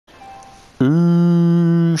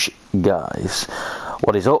Guys,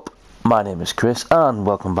 what is up? My name is Chris and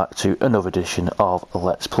welcome back to another edition of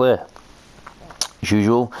Let's Play. As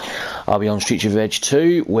usual, I'll be on Streets of Rage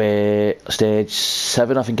 2, where stage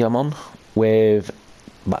 7 I think I'm on, with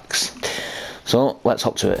Max. So let's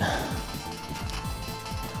hop to it.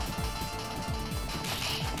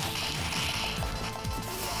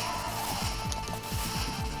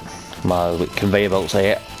 My conveyor belts, I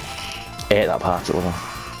hate that part of it.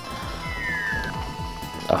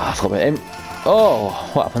 Oh, I forgot about him. Oh,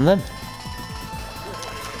 what happened then?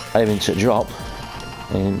 I didn't mean to drop.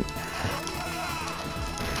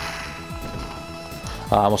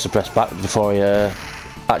 I must have pressed back before I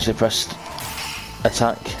actually pressed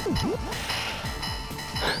attack.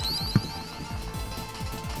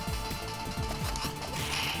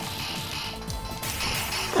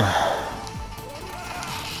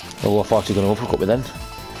 Oh, I thought he was going to uppercut me then.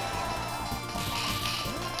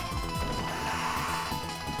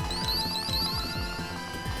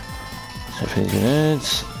 So for these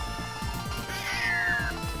grenades.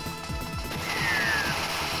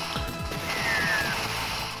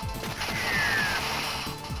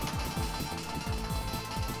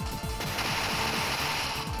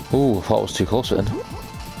 Ooh, I thought it was too close then.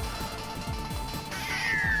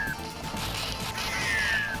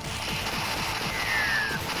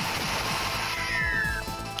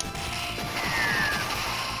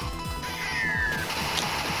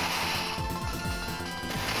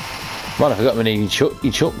 Man, I forgot how many he chucked.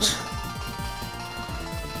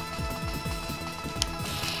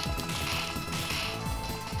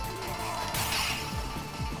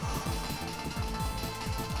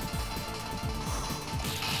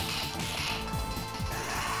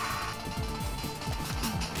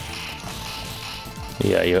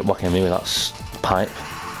 Yeah, you're whacking me with that pipe.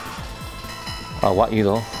 I'll whack you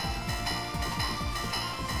though.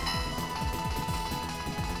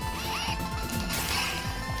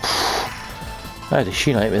 How did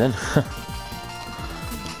she hit me then?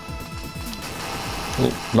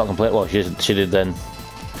 Ooh, not complete. Well, she did then.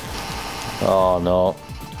 Oh no,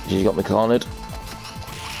 she got me cornered.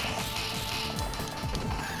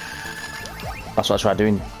 That's what I tried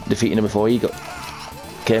doing, defeating her before he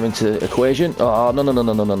came into the equation. Oh no no no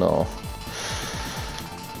no no no no.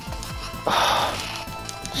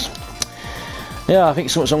 Yeah, I think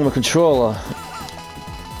something's wrong with my controller.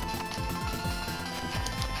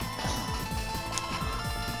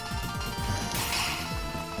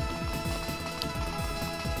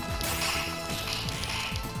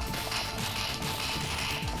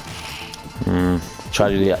 Try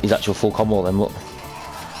to do his actual full combo then, but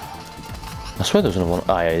I swear there's another one.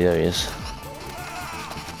 Ah, yeah, there he is.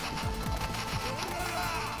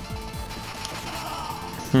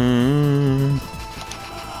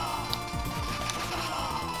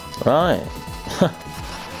 Right.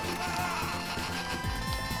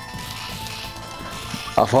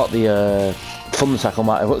 I thought the thunder tackle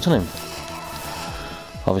might have worked on him.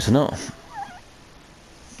 Obviously not.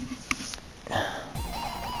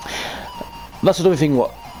 That's another thing.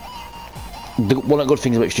 One of the good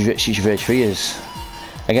things about Streets of Rage 3 is,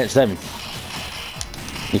 against them,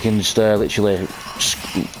 you can just literally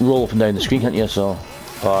roll up and down the screen, can't you? So,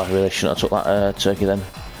 oh, I really shouldn't have took that turkey then.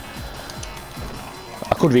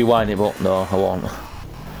 I could rewind it, but no, I won't.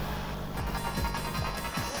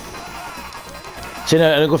 See,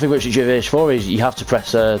 another good thing about Streets of Rage 4 is you have to press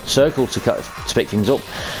circle to pick things up.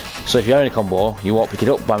 So if you're in a combo, you won't pick it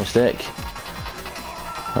up by mistake.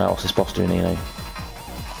 Right, what's this boss doing here now?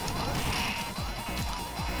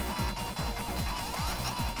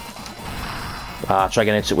 Ah, try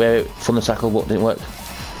getting it where from the tackle, but didn't work.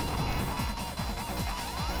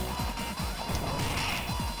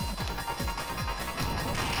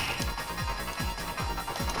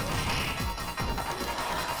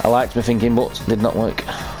 I liked my thinking, but did not work.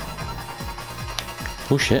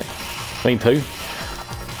 Oh shit! I mean poo.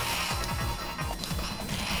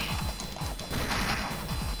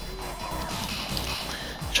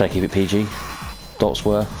 Try to keep it PG. Don't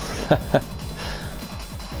swear.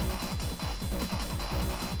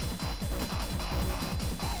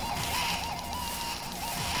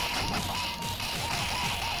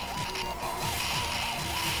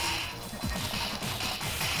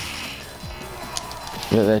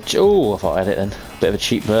 Oh, I thought I had it then. Bit of a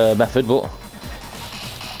cheap method, but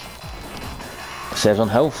saves on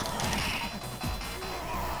health.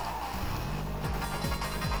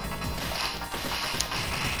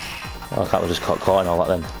 Oh, I can't just caught and all that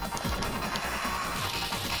then.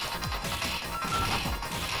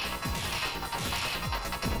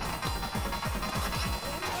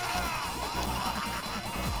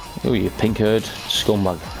 Oh, you pink-haired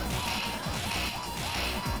scumbag.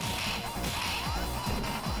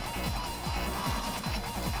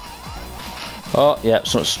 Oh, yeah,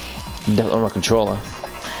 so it's definitely on my controller.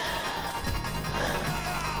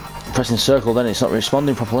 Pressing circle, then it's not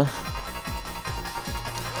responding properly.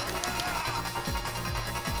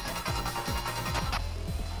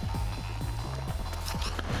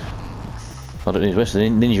 I don't need to waste the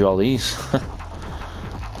ninja all these.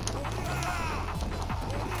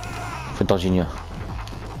 For dodging you.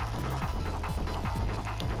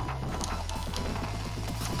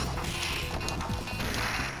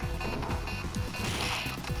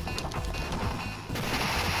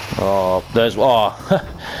 Oh, there's... Oh!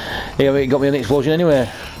 Yeah, it got me an explosion anyway.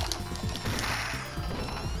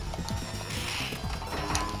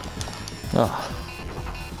 Oh.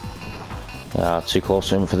 Ah, too close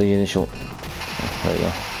to him for the initial... There you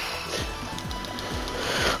go.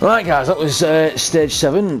 Right guys, that was stage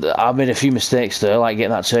 7. I made a few mistakes there, like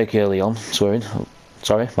getting that turkey early on, swearing.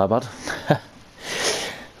 Sorry, my bad.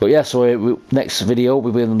 But yeah, so next video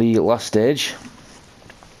will be in the last stage.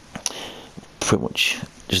 Pretty much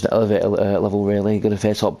just an elevator level really, going to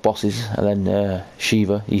face up bosses, and then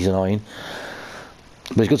Shiva, he's annoying.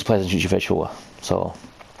 But it's good to play as a Street Fighter 4. So,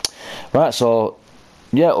 right, so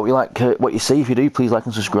yeah, hope you like what you see. If you do, please like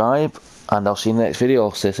and subscribe, and I'll see you in the next video.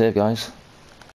 Stay safe guys.